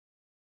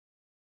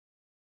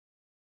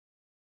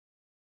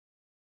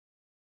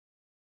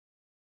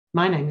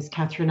My name is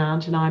Catherine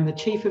Arndt and I'm the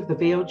Chief of the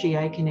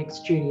VLGA Connect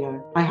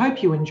Studio. I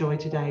hope you enjoy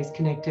today's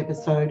Connect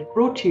episode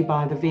brought to you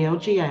by the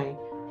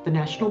VLGA, the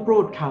national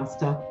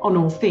broadcaster on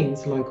all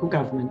things local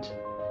government.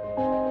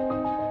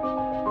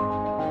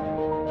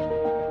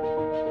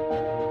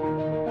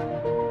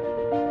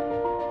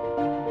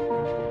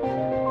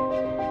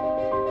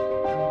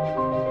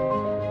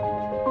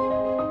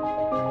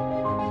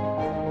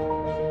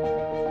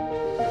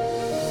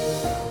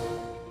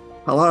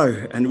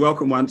 Hello and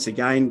welcome once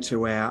again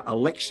to our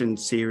election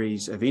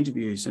series of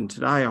interviews. And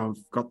today I've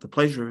got the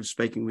pleasure of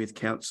speaking with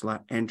Councillor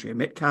Andrea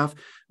Metcalfe,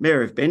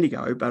 Mayor of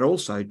Bendigo, but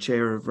also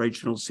Chair of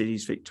Regional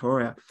Cities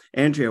Victoria.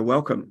 Andrea,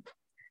 welcome.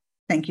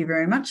 Thank you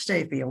very much,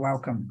 Steve. You're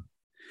welcome.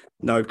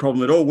 No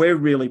problem at all. We're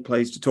really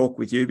pleased to talk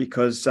with you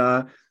because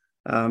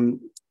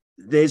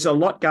there's a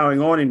lot going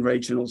on in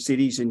regional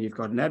cities, and you've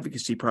got an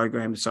advocacy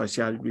program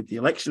associated with the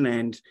election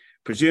and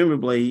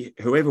presumably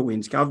whoever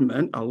wins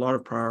government, a lot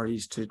of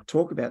priorities to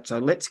talk about. So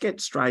let's get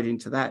straight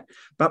into that.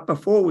 But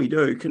before we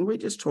do, can we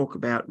just talk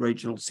about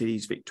Regional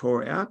Cities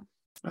Victoria?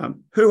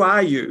 Who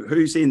are you?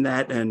 Who's in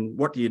that and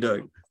what do you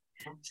do?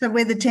 So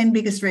we're the 10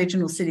 biggest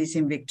regional cities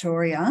in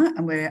Victoria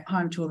and we're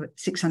home to over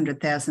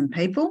 600,000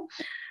 people.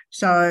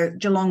 So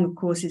Geelong, of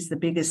course, is the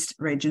biggest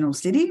regional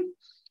city.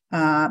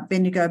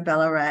 Bendigo,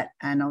 Ballarat,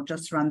 and I'll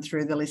just run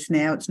through the list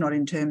now. It's not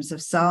in terms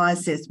of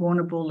size. There's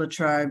Warrnambool,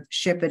 Latrobe,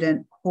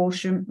 Shepparton,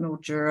 Horsham,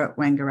 Mildura,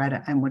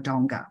 Wangaratta and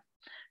Wodonga.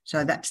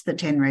 So that's the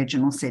 10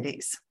 regional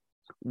cities.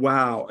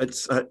 Wow,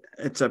 it's a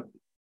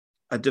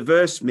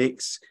diverse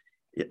mix.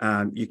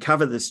 You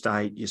cover the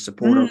state, you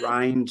support a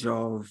range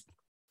of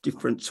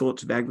different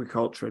sorts of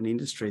agriculture and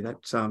industry.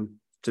 That's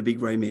it's a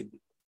big remit.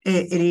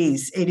 It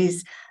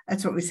is.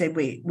 That's what we said.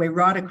 We're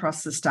right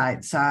across the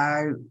state.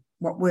 So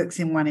what works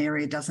in one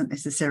area doesn't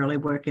necessarily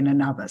work in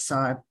another.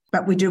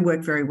 But we do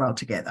work very well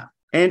together.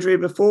 Andrea,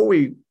 before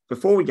we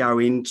go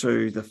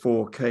into the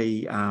four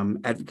key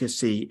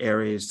advocacy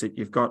areas that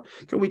you've got,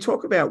 can we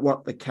talk about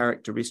what the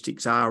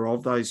characteristics are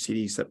of those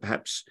cities that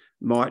perhaps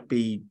might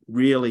be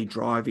really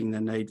driving the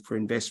need for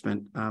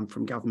investment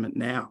from government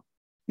now?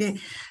 Yeah,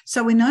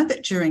 so we know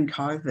that during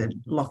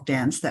COVID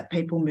lockdowns that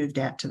people moved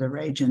out to the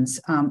regions.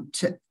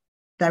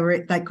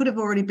 They could have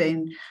already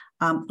been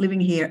living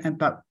here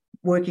but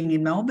working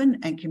in Melbourne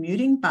and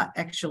commuting, but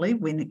actually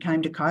when it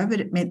came to COVID,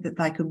 it meant that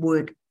they could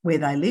work where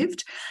they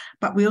lived.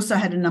 But we also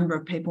had a number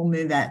of people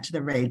move out to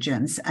the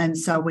regions. And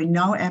so we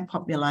know our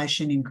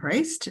population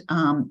increased.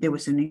 There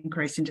was an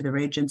increase into the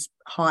regions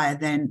higher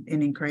than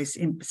an increase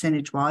in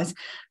percentage-wise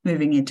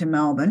moving into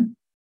Melbourne.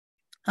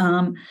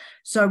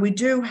 So we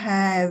do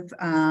have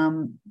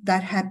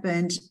that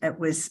happened. It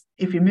was,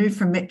 if you move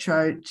from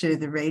metro to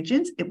the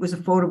regions, it was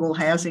affordable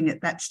housing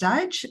at that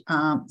stage.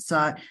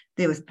 So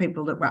there was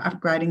people that were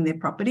upgrading their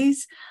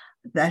properties.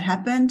 That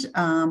happened.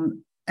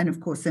 And of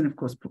course,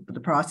 put the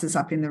prices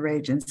up in the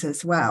regions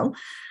as well.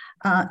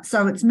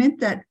 So it's meant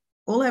that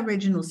all our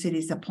regional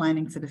cities are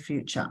planning for the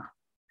future.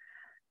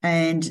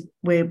 And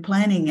we're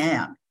planning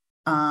out.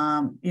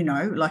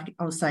 Like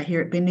I'll say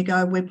here at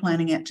Bendigo, we're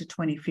planning out to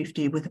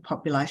 2050 with a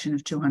population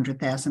of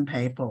 200,000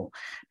 people.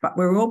 But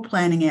we're all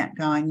planning out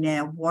going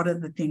now, what are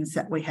the things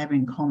that we have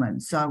in common?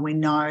 So we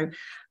know,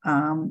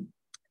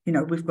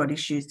 we've got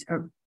issues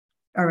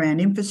around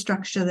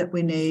infrastructure that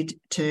we need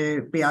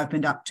to be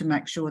opened up to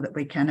make sure that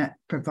we can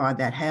provide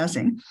that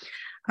housing.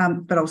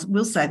 But I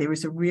will say there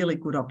is a really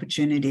good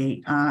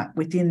opportunity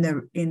within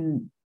the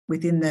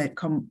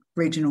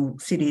regional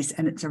cities,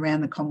 and it's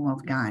around the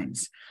Commonwealth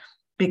Games.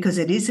 Because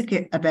it is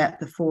about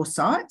the four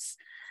sites,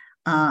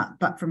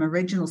 but from a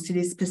regional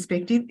cities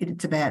perspective,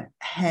 it's about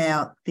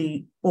how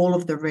all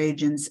of the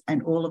regions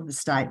and all of the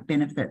state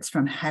benefits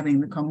from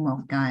having the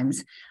Commonwealth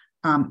Games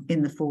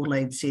in the four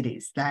lead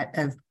cities that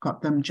have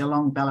got them: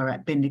 Geelong,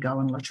 Ballarat, Bendigo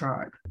and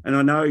Latrobe. And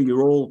I know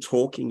you're all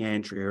talking,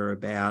 Andrea,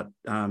 about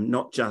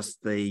not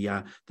just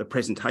the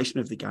presentation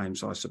of the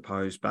Games, I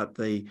suppose, but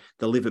the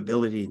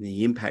livability and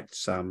the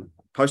impacts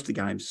post the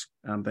Games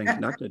being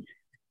conducted.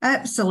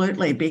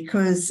 Absolutely,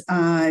 because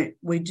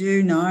we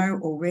do know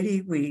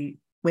already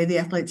where the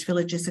athletes'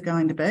 villages are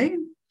going to be.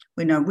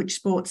 We know which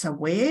sports are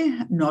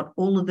where. Not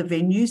all of the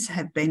venues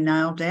have been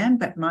nailed down,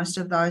 but most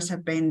of those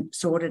have been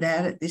sorted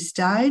out at this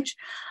stage.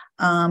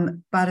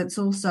 But it's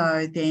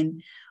also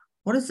then,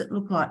 what does it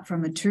look like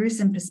from a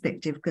tourism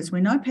perspective? Because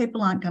we know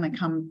people aren't going to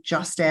come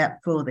just out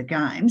for the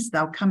Games.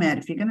 They'll come out,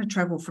 if you're going to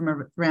travel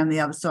from around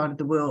the other side of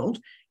the world,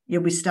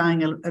 you'll be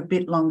staying a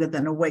bit longer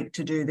than a week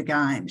to do the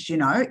Games.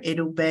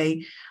 It'll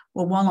be,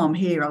 well, while I'm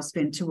here, I'll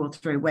spend 2 or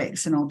 3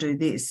 weeks and I'll do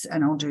this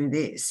and I'll do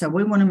this. So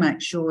we want to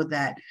make sure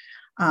that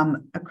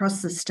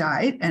across the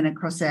state and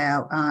across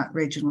our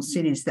regional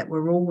cities that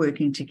we're all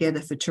working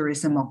together for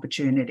tourism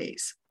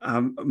opportunities.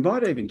 I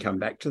might even come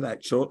back to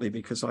that shortly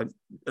because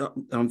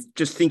I'm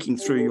just thinking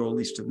through your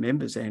list of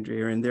members,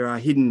 Andrea, and there are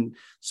hidden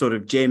sort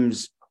of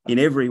gems in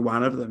every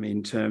one of them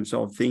in terms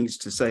of things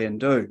to see and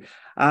do.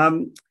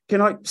 Can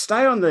I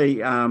stay on the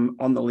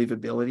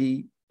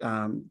livability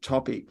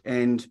topic?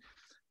 And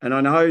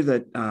I know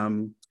that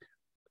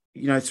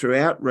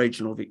throughout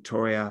regional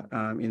Victoria,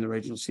 in the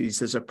regional cities,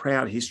 there's a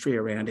proud history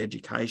around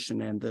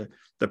education and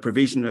the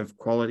provision of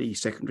quality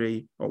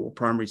secondary or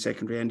primary,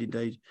 secondary, and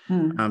indeed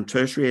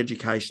tertiary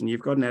education.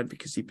 You've got an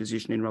advocacy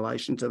position in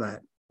relation to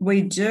that.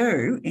 We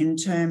do, in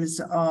terms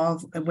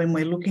of when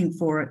we're looking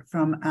for it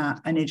from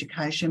an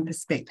education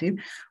perspective.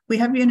 We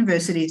have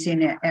universities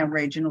in our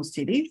regional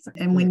cities,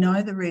 and we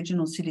know the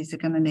regional cities are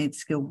going to need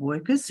skilled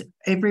workers.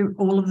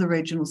 All of the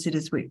regional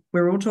cities,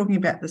 we're all talking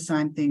about the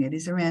same thing. It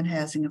is around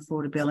housing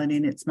affordability,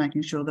 and it's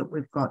making sure that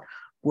we've got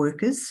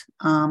workers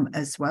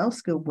as well,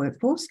 skilled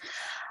workforce.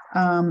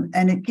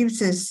 And it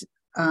gives us,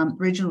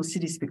 regional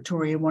cities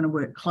Victoria want to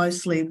work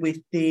closely with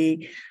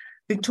the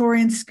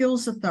Victorian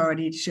Skills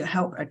Authority to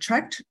help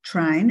attract,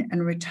 train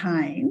and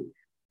retain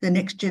the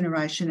next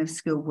generation of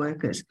skilled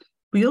workers.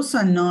 We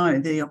also know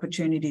the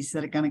opportunities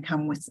that are going to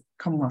come with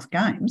Commonwealth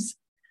Games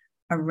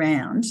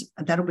around,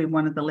 that'll be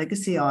one of the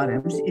legacy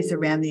items, is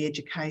around the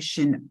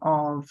education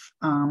of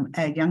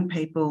our young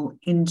people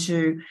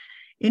into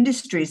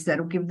industries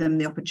that'll give them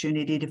the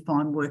opportunity to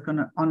find work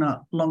on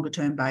a longer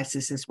term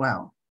basis as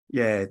well.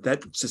 Yeah,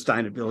 that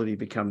sustainability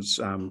becomes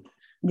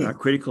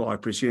critical, I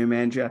presume,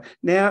 Andrea.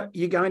 Now,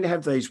 you're going to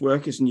have these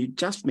workers, and you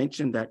just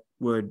mentioned that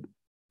word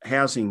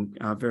housing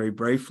very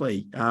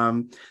briefly.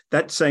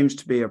 That seems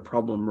to be a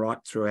problem right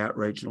throughout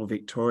regional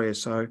Victoria.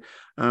 So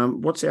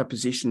what's our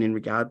position in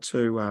regard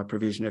to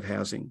provision of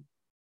housing?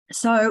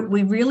 So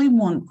we really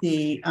want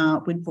the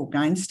windfall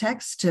gains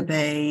tax to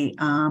be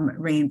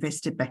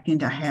reinvested back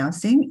into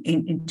housing,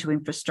 into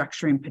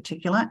infrastructure in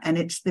particular. And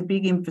it's the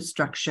big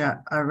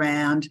infrastructure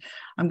around,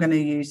 I'm going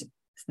to use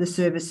the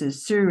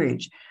services,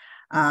 sewerage,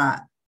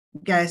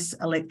 gas,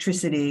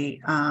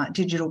 electricity,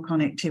 digital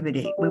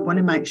connectivity. We want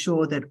to make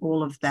sure that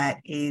all of that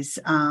is,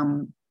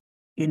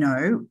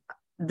 the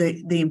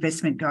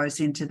investment goes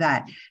into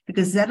that,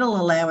 because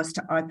that'll allow us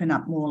to open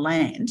up more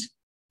land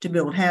to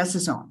build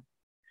houses on.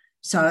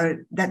 So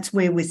that's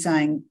where we're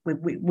saying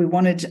we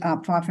wanted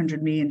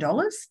 $500 million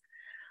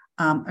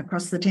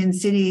across the 10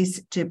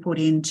 cities to put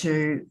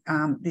into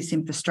this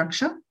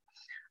infrastructure.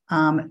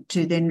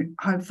 To then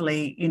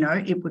hopefully,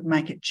 it would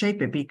make it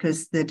cheaper,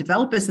 because the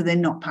developers are then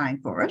not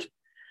paying for it.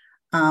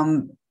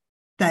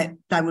 They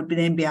would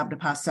then be able to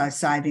pass those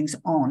savings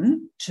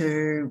on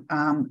to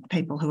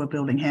people who are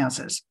building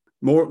houses.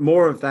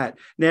 More of that.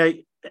 Now,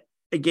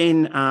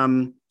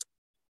 again,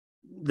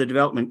 the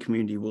development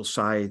community will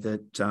say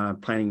that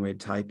planning red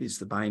tape is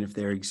the bane of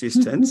their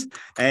existence.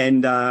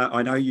 And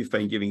I know you've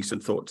been giving some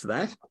thought to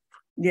that.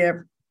 Yeah.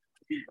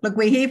 Look,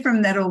 we hear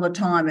from that all the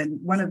time, and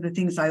one of the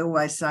things I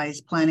always say is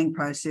planning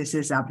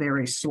processes are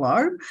very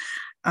slow,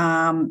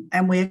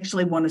 and we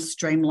actually want to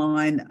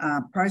streamline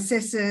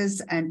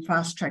processes and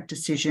fast-track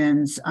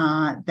decisions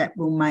that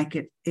will make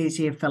it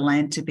easier for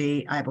land to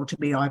be able to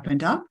be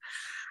opened up.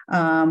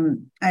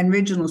 And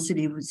Regional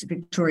Cities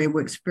Victoria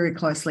works very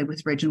closely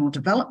with Regional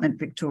Development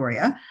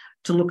Victoria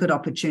to look at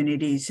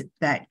opportunities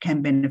that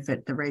can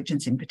benefit the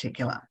regions in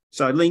particular.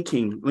 So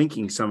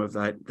linking some of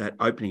that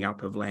opening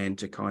up of land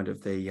to kind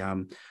of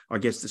the,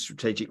 the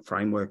strategic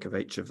framework of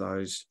each of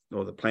those,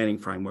 or the planning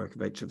framework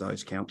of each of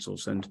those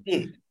councils, and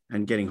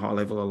getting high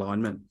level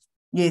alignment.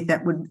 Yeah,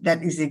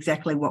 that is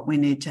exactly what we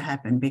need to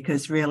happen,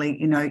 because really,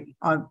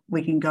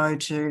 we can go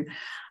to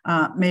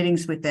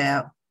meetings with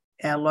our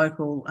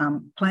local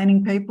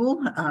planning people,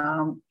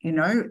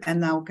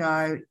 and they'll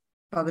go,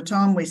 by the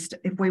time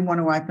if we want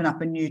to open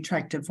up a new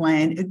tract of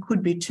land, it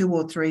could be 2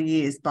 or 3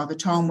 years by the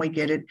time we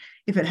get it,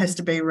 if it has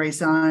to be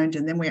rezoned,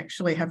 and then we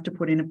actually have to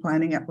put in a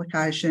planning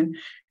application,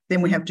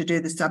 then we have to do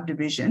the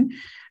subdivision.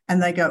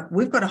 And they go,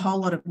 we've got a whole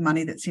lot of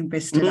money that's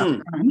invested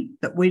up front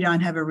that we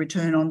don't have a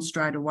return on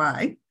straight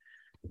away.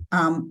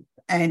 And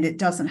it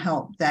doesn't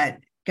help that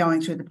going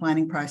through the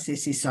planning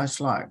process is so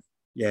slow.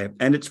 Yeah,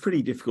 and it's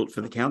pretty difficult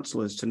for the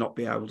councillors to not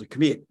be able to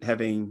commit,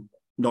 having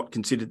not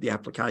considered the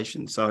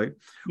application. So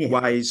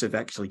ways of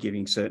actually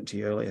giving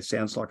certainty earlier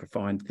sounds like a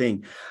fine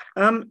thing.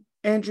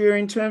 Andrea,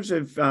 in terms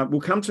of,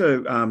 we'll come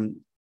to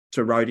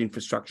road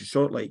infrastructure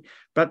shortly,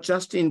 but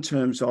just in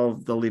terms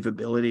of the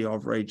livability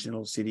of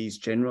regional cities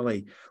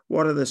generally,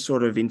 what are the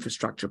sort of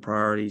infrastructure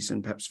priorities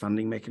and perhaps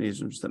funding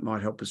mechanisms that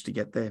might help us to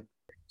get there?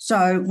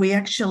 So we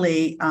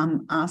actually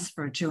asked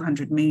for a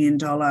 $200 million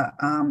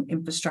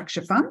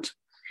infrastructure fund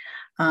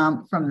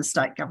from the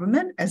state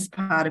government as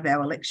part of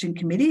our election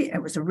committee.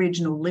 It was a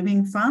regional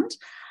living fund.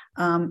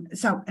 And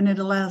it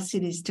allows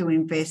cities to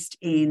invest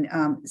in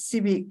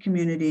civic,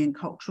 community and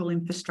cultural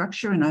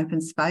infrastructure and open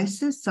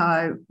spaces.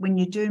 So when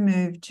you do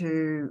move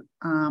to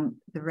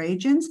the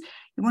regions,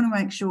 you want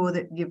to make sure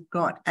that you've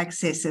got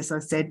access, as I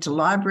said, to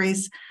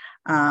libraries,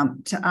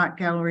 to art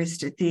galleries,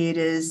 to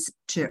theatres,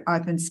 to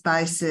open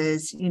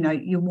spaces.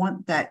 You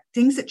want that,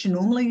 things that you're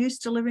normally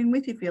used to living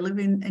with. If you live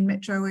in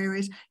metro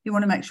areas, you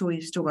want to make sure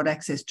you've still got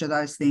access to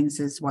those things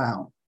as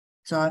well.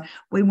 So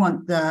we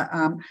want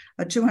a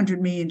 $200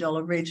 million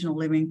regional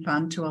living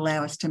fund to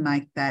allow us to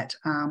make that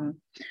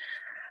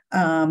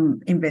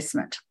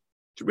investment.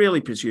 To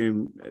really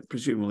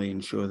presumably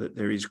ensure that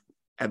there is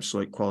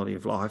absolute quality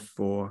of life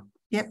for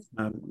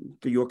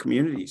your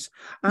communities.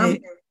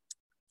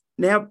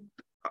 Now,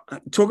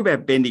 talk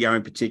about Bendigo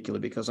in particular,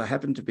 because I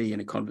happened to be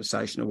in a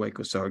conversation a week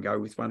or so ago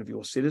with one of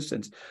your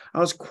citizens. I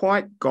was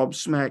quite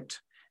gobsmacked,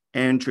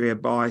 Andrea,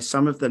 by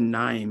some of the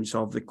names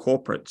of the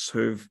corporates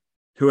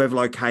who have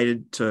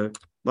located to,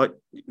 like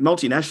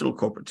multinational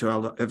corporates who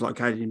have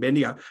located in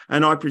Bendigo.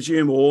 And I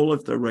presume all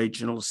of the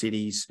regional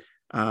cities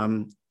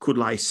could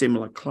lay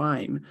similar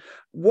claim.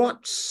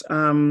 What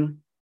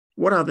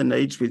are the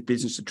needs with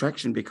business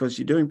attraction? Because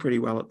you're doing pretty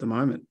well at the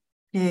moment.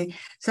 Yeah,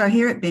 so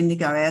here at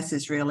Bendigo, ours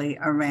is really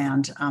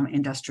around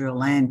industrial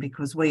land,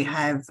 because we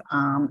have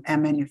our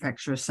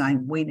manufacturers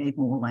saying we need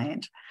more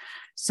land.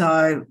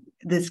 So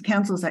this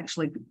council's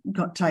actually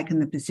taken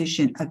the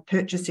position of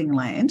purchasing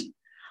land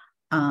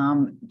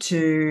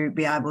to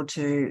be able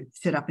to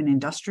set up an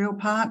industrial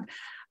park.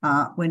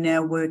 We're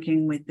now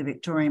working with the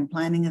Victorian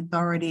Planning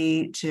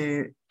Authority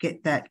to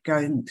get that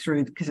going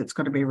through, because it's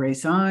got to be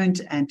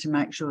rezoned, and to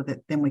make sure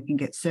that then we can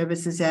get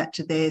services out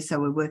to there. So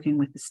we're working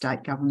with the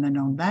state government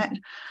on that.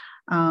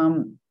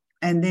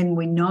 And then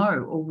we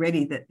know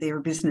already that there are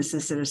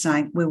businesses that are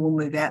saying we will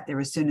move out there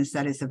as soon as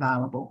that is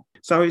available.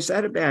 So is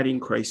that about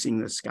increasing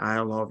the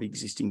scale of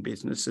existing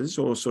businesses,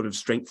 or sort of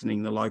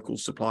strengthening the local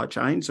supply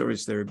chains, or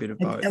is there a bit of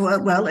both?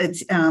 Well,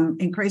 it's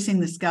increasing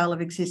the scale of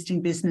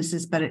existing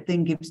businesses, but it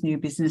then gives new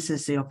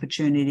businesses the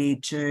opportunity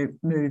to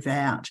move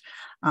out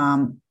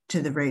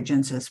to the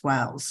regions as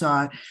well.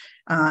 So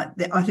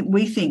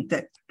we think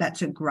that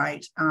that's a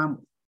great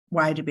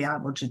way to be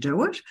able to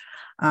do it.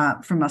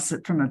 From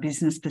a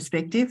business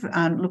perspective.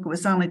 Look, it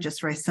was only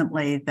just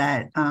recently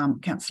that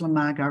Councillor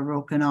Margot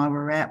Rourke and I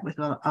were out with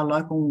a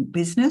local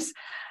business,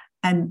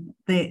 and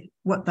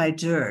what they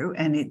do,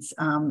 and it's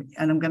and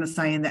I'm going to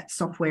say in that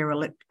software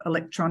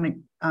electronic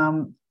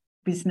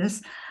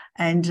business,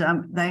 and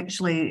they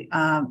actually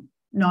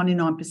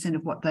 99%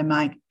 of what they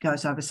make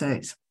goes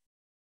overseas.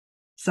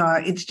 So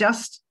it's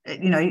just,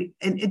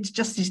 it's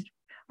just,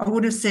 I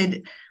would have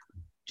said,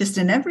 just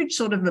an average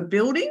sort of a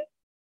building.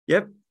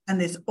 Yep. And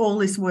there's all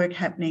this work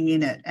happening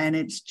in it, and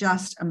it's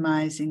just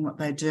amazing what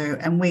they do.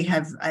 And we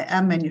have,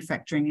 our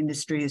manufacturing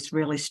industry is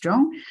really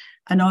strong.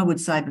 And I would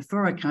say,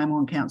 before I came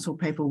on council,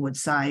 people would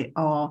say,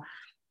 oh,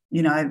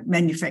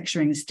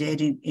 manufacturing is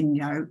dead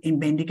in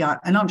Bendigo.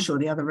 And I'm sure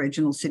the other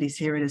regional cities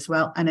hear it as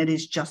well. And it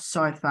is just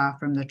so far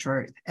from the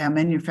truth. Our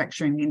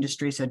manufacturing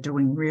industries are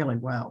doing really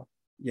well.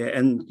 Yeah,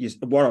 and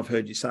what I've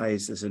heard you say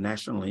is there's a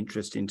national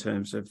interest in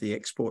terms of the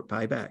export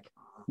payback.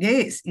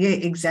 Yes, yeah,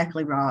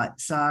 exactly right.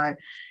 So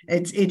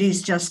it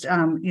is just,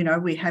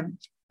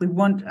 we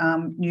want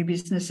new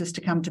businesses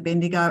to come to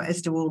Bendigo,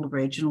 as do all the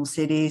regional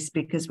cities,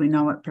 because we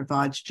know it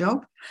provides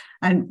job.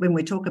 And when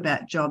we talk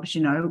about jobs,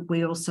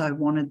 we also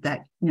wanted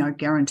that,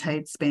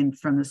 guaranteed spend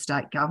from the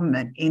state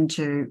government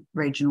into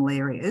regional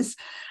areas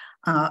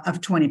of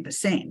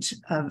 20%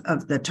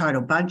 of the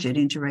total budget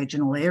into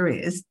regional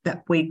areas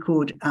that we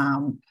could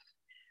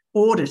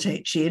audit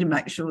each year to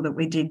make sure that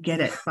we did get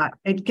it. But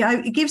it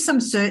gives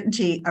some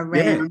certainty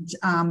around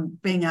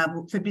being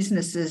able for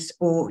businesses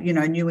or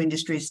new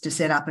industries to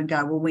set up and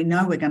go, well, we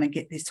know we're going to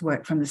get this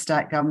work from the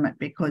state government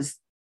because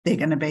they're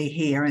going to be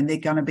here and they're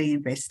going to be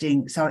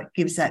investing. So it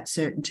gives that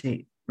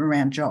certainty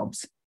around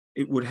jobs.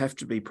 It would have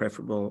to be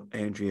preferable,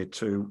 Andrea,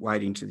 to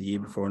waiting to the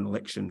year before an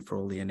election for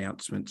all the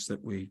announcements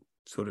that we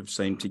sort of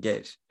seem to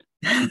get.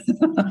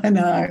 I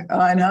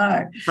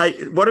know.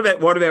 Hey, what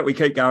about we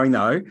keep going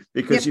though,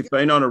 because You've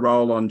been on a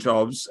roll on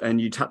jobs, and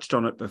you touched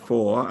on it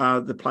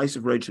before, the place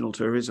of regional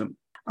tourism.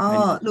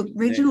 Oh, look,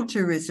 regional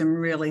tourism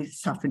really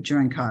suffered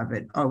during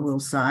COVID, I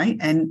will say,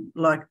 and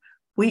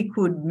we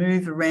could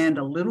move around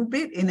a little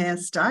bit in our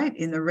state,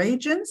 in the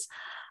regions,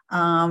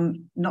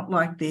 not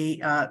like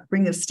the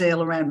Ring of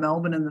Steel around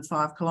Melbourne and the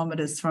 5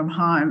 kilometres from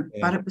home,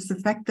 but it was the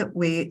fact that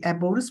our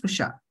borders were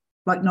shut.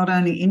 Like not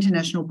only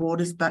international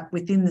borders, but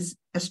within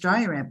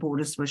Australia, our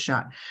borders were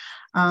shut.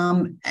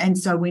 And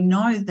so we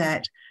know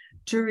that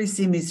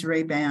tourism is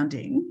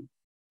rebounding,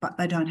 but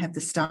they don't have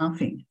the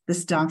staffing. The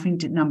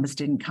staffing numbers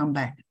didn't come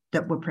back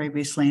that were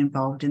previously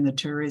involved in the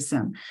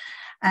tourism.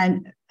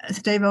 And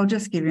Steve, I'll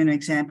just give you an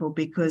example,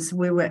 because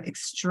we were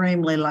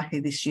extremely lucky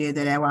this year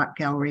that our art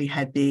gallery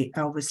had the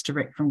Elvis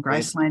Direct from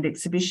Graceland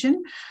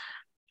exhibition.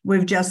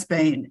 We've just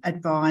been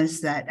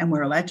advised that, and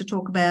we're allowed to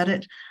talk about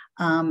it,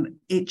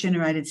 it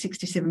generated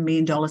 $67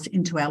 million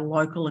into our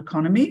local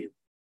economy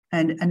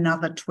and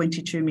another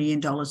 $22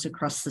 million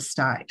across the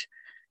state.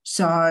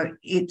 So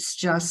it's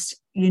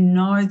just,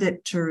 that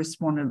tourists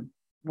want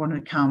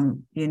to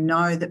come,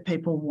 that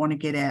people want to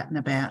get out and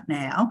about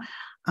now.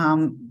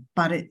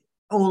 But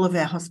all of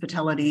our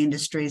hospitality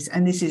industries,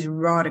 and this is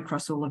right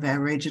across all of our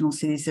regional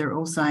cities, they're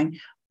all saying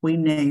we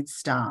need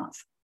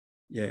staff.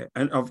 Yeah,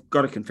 and I've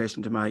got a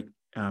confession to make.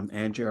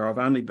 Andrea, I've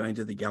only been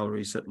to the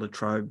galleries at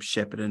Latrobe,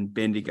 Shepparton,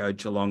 Bendigo,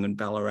 Geelong and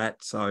Ballarat,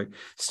 so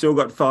still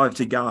got 5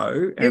 to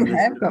go. You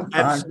have got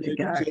 5 to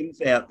go.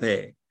 Gems out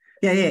there.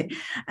 Yeah.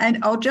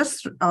 And I will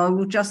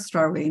just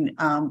throw in,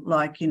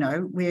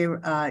 we're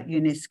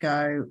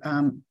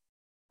UNESCO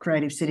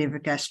Creative City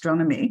of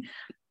Gastronomy,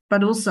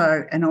 But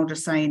also, and I'll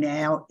just say in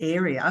our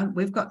area,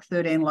 we've got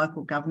 13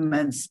 local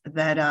governments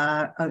that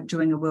are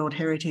doing a World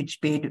Heritage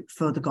bid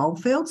for the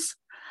goldfields.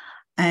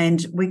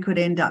 And we could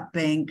end up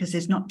being, because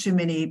there's not too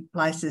many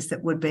places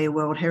that would be a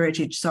World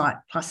Heritage site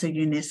plus a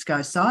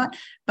UNESCO site.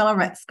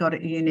 Ballarat's got a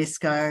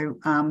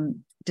UNESCO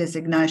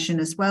designation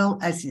as well,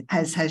 as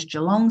has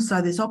Geelong.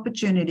 So there's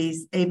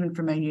opportunities, even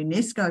from a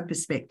UNESCO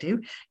perspective,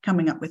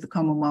 coming up with the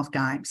Commonwealth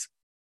Games.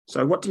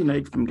 So what do you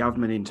need from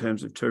government in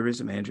terms of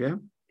tourism, Andrea?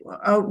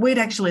 We'd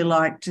actually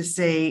like to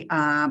see,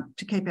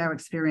 to keep our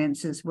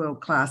experiences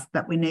world-class,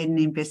 that we need an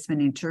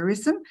investment in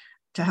tourism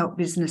to help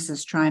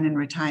businesses train and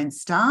retain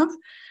staff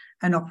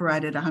and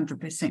operate at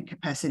 100%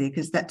 capacity,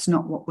 because that's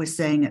not what we're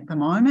seeing at the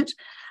moment.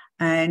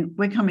 And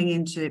we're coming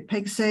into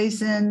peak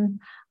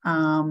season,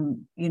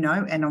 and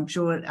I'm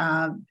sure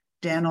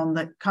down on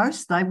the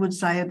coast, they would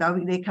say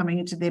they're coming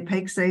into their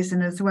peak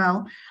season as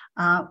well,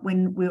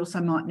 when we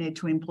also might need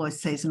to employ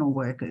seasonal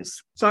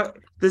workers. So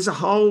there's a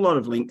whole lot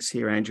of links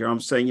here, Andrea. I'm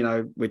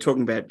saying, we're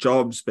talking about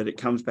jobs, but it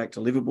comes back to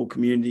livable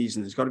communities,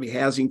 and there's got to be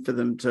housing for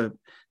them to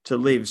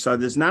live. So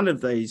there's none of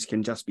these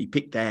can just be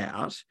picked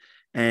out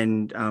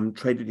and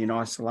treated in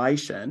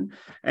isolation.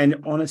 And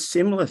on a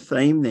similar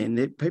theme then,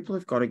 that people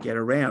have got to get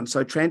around.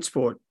 So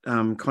transport,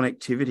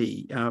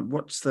 connectivity,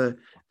 what's the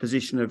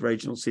position of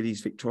Regional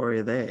Cities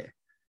Victoria there?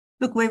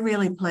 Look, we're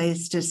really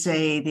pleased to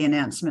see the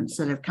announcements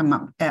that have come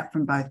out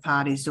from both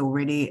parties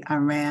already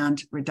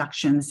around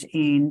reductions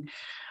in,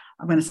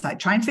 I'm going to say,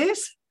 train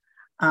fares,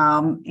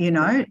 to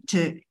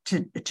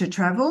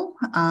travel.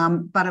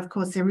 But of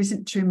course, there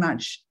isn't too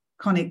much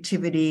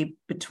connectivity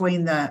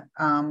between the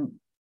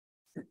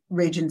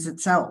regions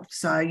itself.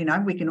 So,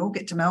 we can all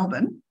get to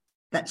Melbourne.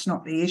 That's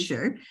not the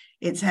issue.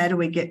 It's how do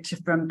we get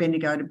from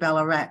Bendigo to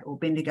Ballarat or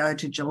Bendigo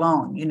to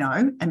Geelong,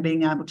 and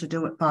being able to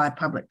do it via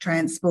public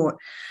transport.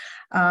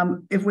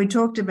 If we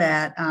talked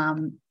about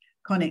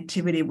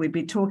connectivity, we'd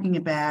be talking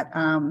about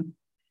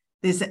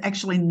there's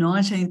actually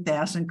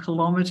 19,000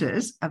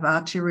 kilometres of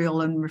arterial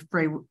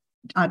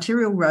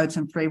roads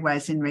and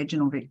freeways in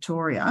regional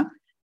Victoria,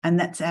 and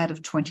that's out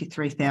of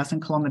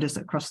 23,000 kilometres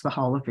across the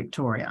whole of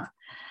Victoria.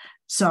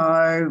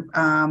 So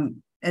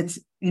it's,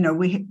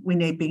 we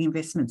need big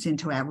investments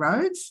into our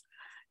roads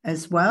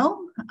as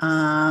well.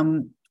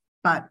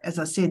 But as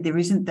I said, there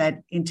isn't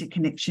that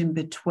interconnection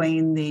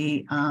between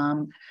the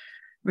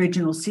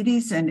regional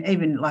cities and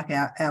even like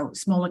our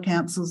smaller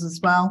councils as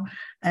well.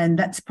 And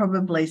that's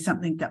probably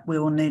something that we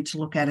will need to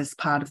look at as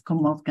part of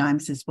Commonwealth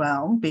Games as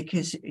well,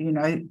 because,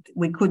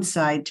 we could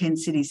say 10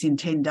 cities in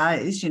 10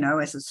 days,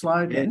 as a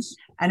slogan, yes.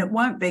 And it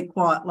won't be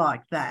quite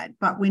like that.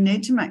 But we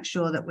need to make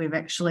sure that we've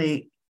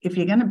actually, if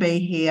you're going to be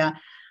here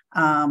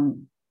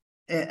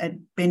at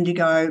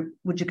Bendigo,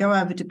 would you go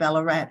over to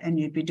Ballarat and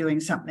you'd be doing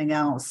something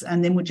else?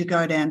 And then would you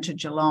go down to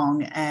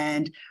Geelong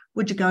and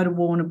would you go to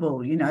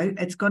Warrnambool?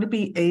 It's got to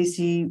be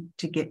easy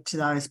to get to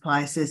those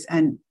places.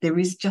 And there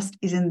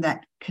isn't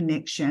that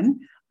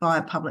connection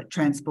via public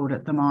transport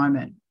at the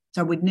moment.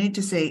 So we'd need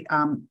to see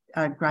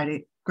a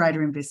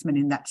greater investment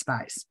in that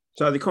space.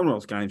 So the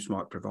Commonwealth Games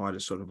might provide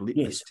a sort of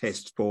litmus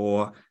test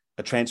for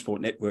a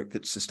transport network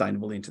that's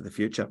sustainable into the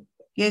future.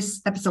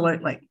 Yes,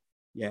 absolutely.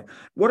 Yeah.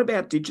 What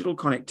about digital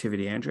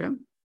connectivity, Andrea?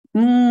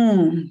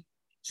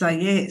 So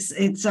yes,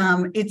 it's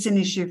an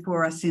issue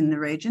for us in the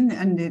region,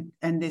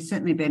 and there's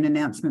certainly been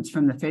announcements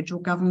from the federal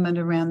government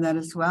around that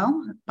as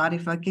well. But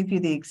if I give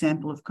you the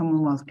example of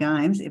Commonwealth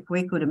Games, if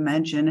we could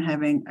imagine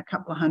having a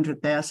couple of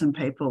 100,000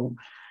 people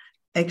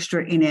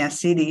extra in our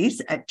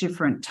cities at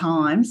different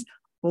times,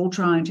 all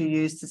trying to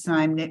use the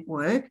same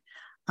network,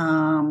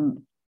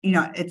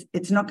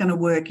 it's not going to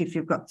work if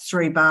you've got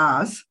 3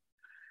 bars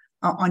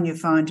on your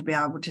phone to be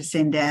able to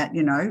send out,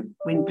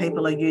 when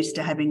people are used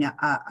to having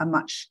a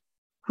much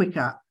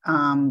quicker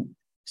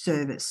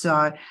service.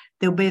 So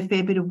there'll be a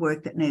fair bit of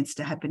work that needs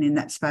to happen in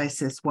that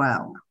space as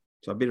well.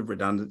 So a bit of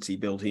redundancy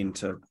built in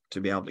to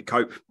be able to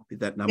cope with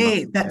that number.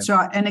 Yeah, that's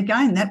right. And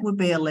again, that would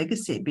be a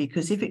legacy,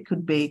 because if it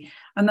could be,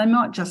 and they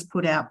might just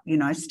put out,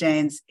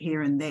 stands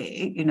here and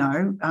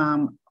there,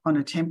 on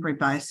a temporary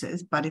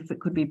basis, but if it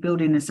could be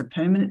built in as a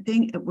permanent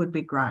thing, it would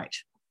be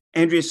great.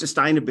 Andrea,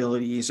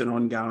 sustainability is an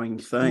ongoing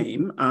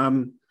theme.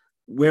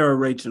 Where are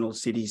regional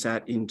cities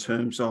at in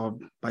terms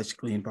of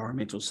basically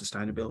environmental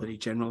sustainability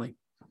generally?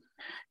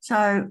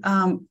 So,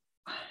 and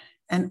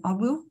I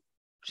will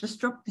just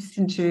drop this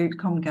into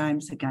Comm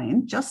Games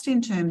again, just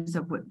in terms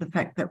of the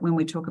fact that when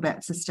we talk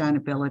about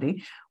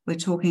sustainability, we're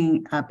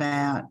talking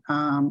about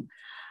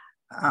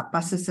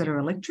buses that are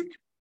electric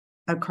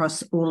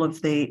across all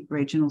of the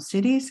regional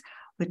cities.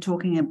 We're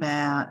talking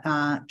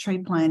about tree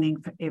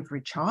planting for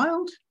every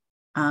child,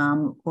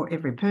 or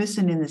every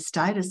person in the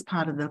state as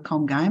part of the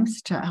Comm Games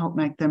to help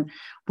make them,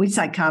 we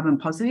say carbon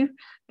positive.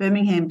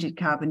 Birmingham did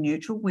carbon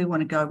neutral. We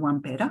want to go one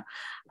better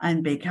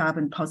and be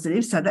carbon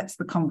positive. So that's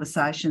the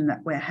conversation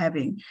that we're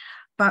having.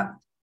 But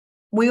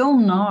we all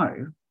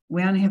know,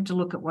 we only have to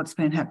look at what's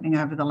been happening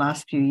over the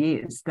last few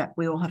years, that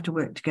we all have to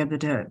work together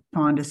to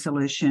find a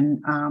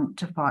solution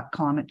to fight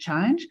climate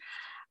change.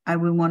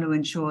 And we want to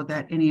ensure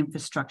that any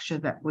infrastructure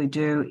that we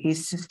do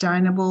is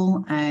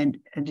sustainable and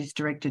it is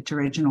directed to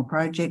regional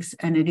projects.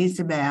 And it is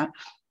about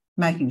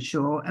making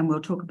sure, and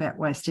we'll talk about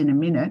waste in a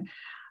minute,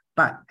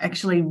 but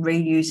actually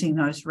reusing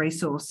those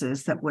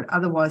resources that would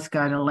otherwise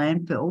go to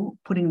landfill,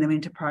 putting them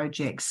into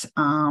projects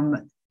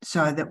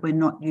so that we're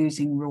not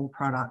using raw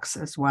products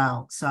as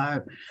well.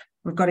 So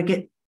we've got to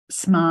get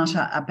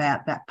smarter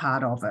about that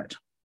part of it.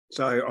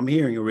 So I'm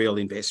hearing a real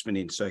investment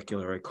in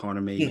circular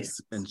economy,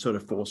 yes, and sort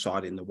of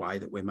foresight in the way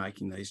that we're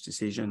making these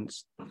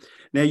decisions.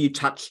 Now, you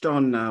touched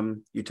on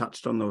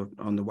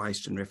the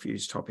waste and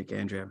refuse topic,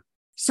 Andrea.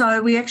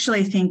 So we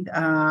actually think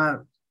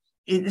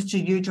it's a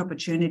huge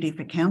opportunity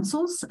for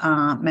councils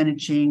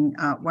managing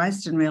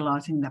waste and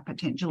realising the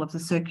potential of the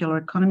circular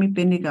economy.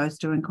 Bendigo is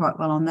doing quite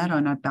well on that. I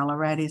know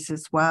Ballarat is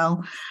as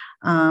well.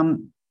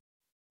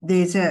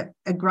 There's a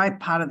great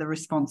part of the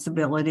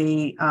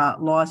responsibility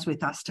lies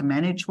with us to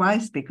manage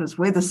waste, because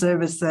we're the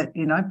service that,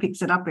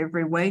 picks it up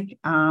every week.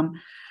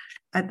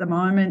 At the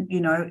moment,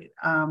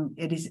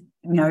 it is,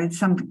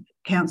 some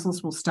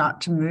councils will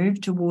start to move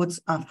towards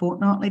a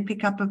fortnightly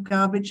pickup of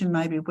garbage and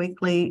maybe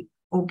weekly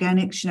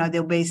organics.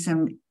 There'll be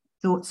some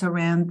thoughts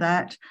around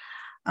that.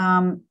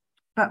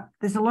 But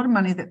there's a lot of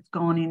money that's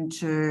gone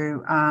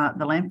into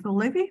the landfill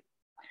levy.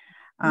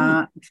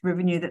 It's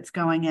revenue that's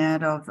going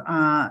out of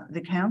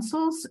the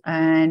councils,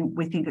 and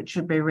we think it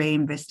should be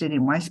reinvested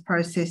in waste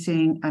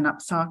processing and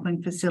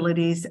upcycling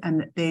facilities, and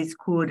that these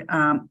could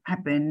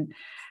happen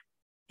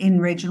in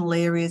regional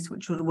areas,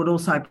 which would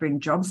also bring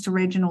jobs to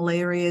regional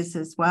areas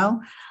as well.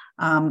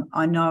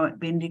 I know at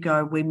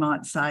Bendigo, we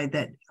might say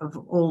that of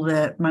all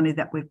the money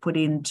that we've put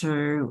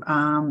into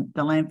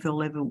the landfill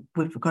level,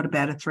 we've got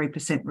about a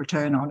 3%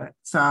 return on it.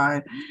 So,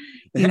 and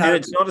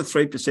it's not a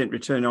 3%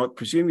 return. I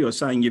presume you're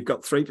saying you've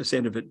got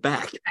 3% of it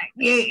back.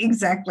 Yeah,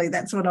 exactly.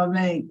 That's what I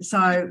mean.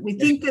 So we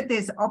think that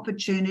there's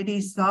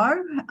opportunities,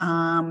 though,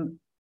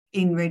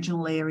 in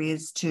regional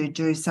areas to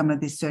do some of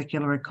this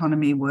circular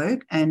economy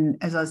work. And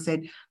as I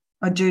said,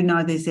 I do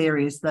know there's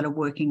areas that are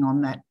working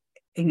on that,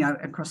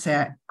 across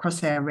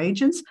our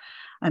regions,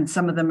 and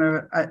some of them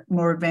are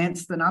more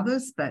advanced than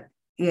others. But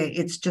yeah,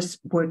 it's just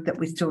work that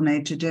we still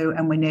need to do,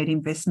 and we need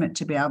investment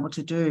to be able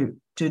to do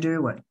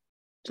it.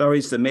 So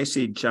is the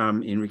message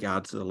in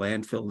regards to the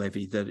landfill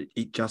levy that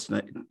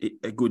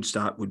a good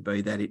start would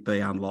be that it be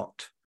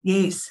unlocked?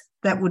 Yes,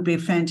 that would be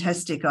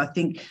fantastic.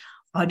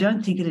 I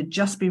don't think it'd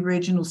just be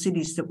regional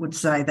cities that would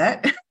say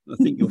that. I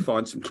think you'll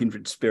find some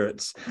kindred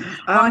spirits.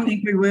 I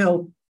think we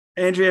will.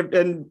 Andrea,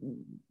 and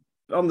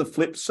on the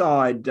flip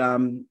side,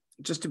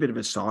 just a bit of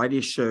a side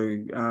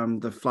issue,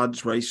 the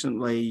floods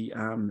recently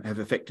have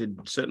affected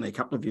certainly a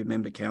couple of your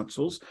member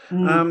councils.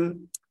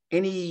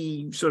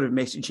 Any sort of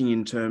messaging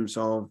in terms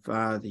of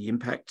the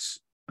impacts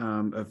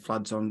of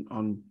floods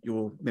on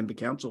your member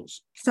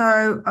councils?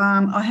 So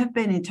I have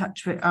been in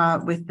touch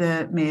with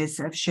the mayors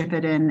of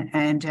Shepparton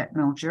and at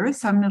Mildura.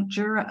 So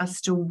Mildura are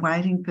still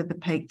waiting for the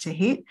peak to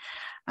hit.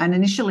 And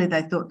initially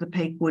they thought the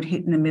peak would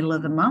hit in the middle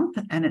of the month,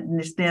 and it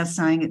is now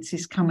saying it's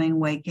this coming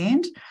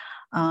weekend.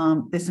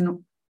 There's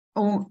an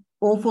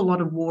awful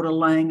lot of water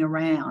laying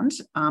around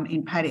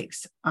in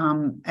paddocks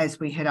as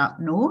we head up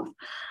north.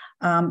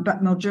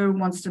 But Mildura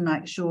wants to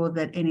make sure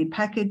that any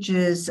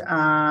packages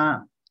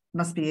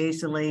must be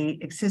easily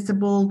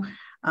accessible.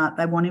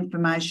 They want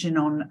information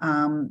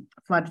on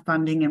flood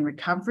funding and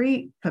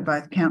recovery for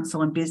both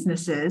council and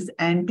businesses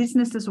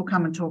will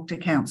come and talk to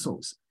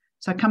councils.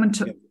 So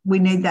we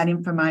need that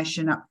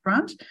information up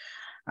front.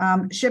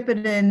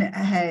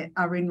 Shepparton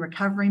are in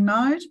recovery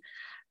mode,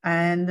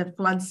 and the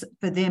floods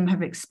for them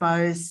have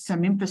exposed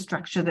some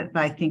infrastructure that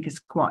they think is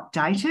quite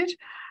dated,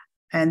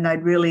 and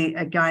they'd really,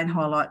 again,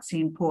 highlights the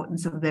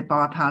importance of their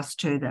bypass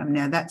to them.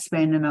 Now, that's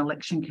been an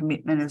election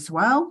commitment as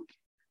well.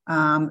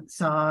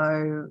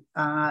 So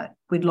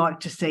we'd like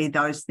to see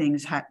those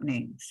things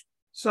happening.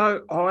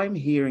 So I'm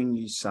hearing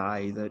you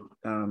say that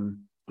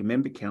your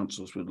member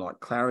councils would like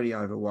clarity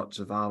over what's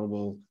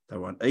available. They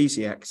want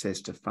easy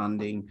access to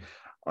funding.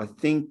 I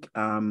think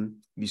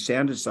you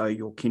sound as though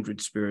you're kindred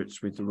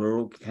spirits with the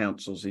rural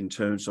councils in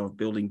terms of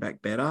building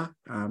back better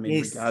in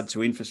regard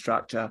to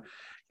infrastructure,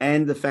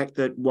 and the fact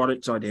that what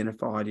it's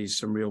identified is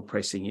some real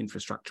pressing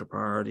infrastructure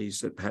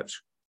priorities that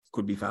perhaps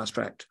could be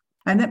fast-tracked.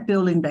 And that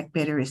building back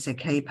better is a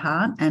key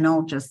part. And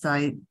I'll just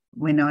say,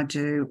 when I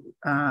do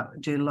a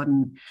lot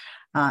in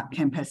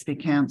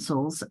Campaspe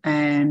councils,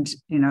 and,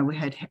 we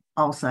had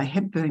also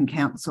Hepburn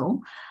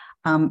Council,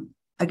 are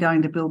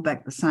going to build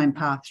back the same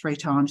path 3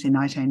 times in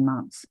 18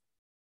 months.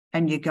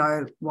 And you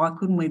go, why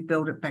couldn't we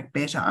build it back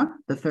better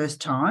the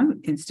first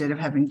time instead of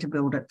having to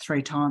build it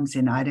 3 times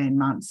in 18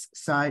 months?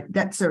 So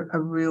that's a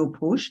real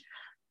push.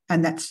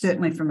 And that's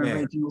certainly from a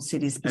regional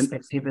city's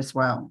perspective as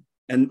well.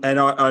 And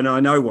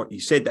I know what you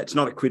said. That's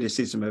not a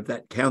criticism of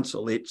that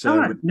council. It's a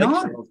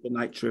reflection of the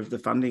nature of the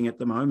funding at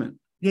the moment.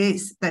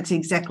 Yes, that's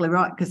exactly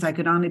right, because they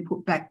could only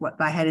put back what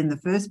they had in the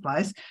first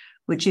place,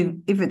 which if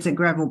it's a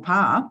gravel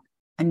path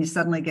and you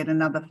suddenly get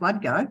another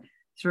flood go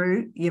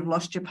through, you've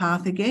lost your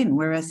path again.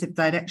 Whereas if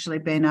they'd actually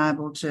been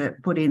able to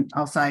put in,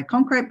 I'll say, a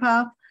concrete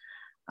path,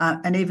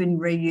 and even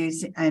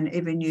reusing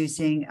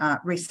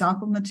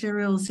recycled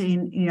materials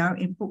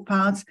in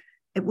footpaths,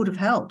 it would have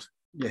helped.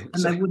 Yeah,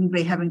 and they wouldn't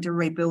be having to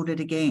rebuild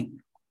it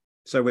again.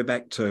 So we're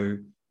back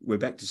to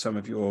some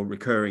of your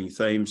recurring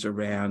themes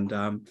around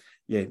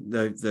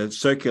the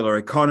circular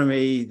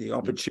economy, the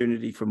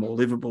opportunity for more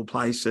livable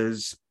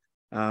places,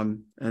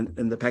 and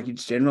the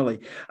package generally.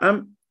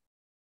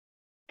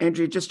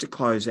 Andrea, just to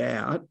close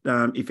out,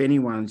 if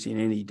anyone's in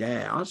any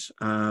doubt,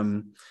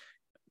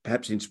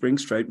 perhaps in Spring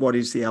Street, what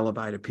is the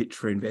elevator pitch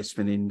for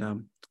investment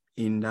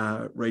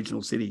in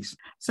regional cities?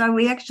 So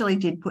we actually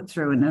did put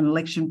through an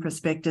election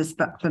prospectus,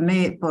 but for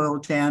me it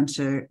boiled down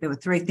to, there were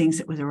three things.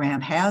 It was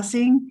around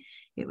housing,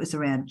 it was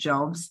around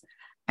jobs,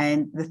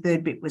 and the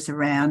third bit was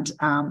around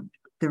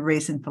the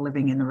reason for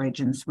living in the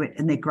regions,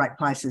 and they're great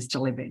places to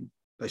live in.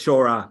 They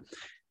sure are.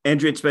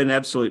 Andrea, it's been an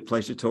absolute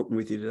pleasure talking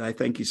with you today.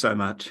 Thank you so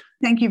much.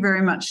 Thank you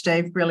very much,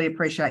 Steve. Really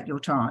appreciate your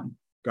time.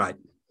 Great.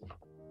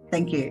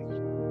 Thank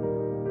you.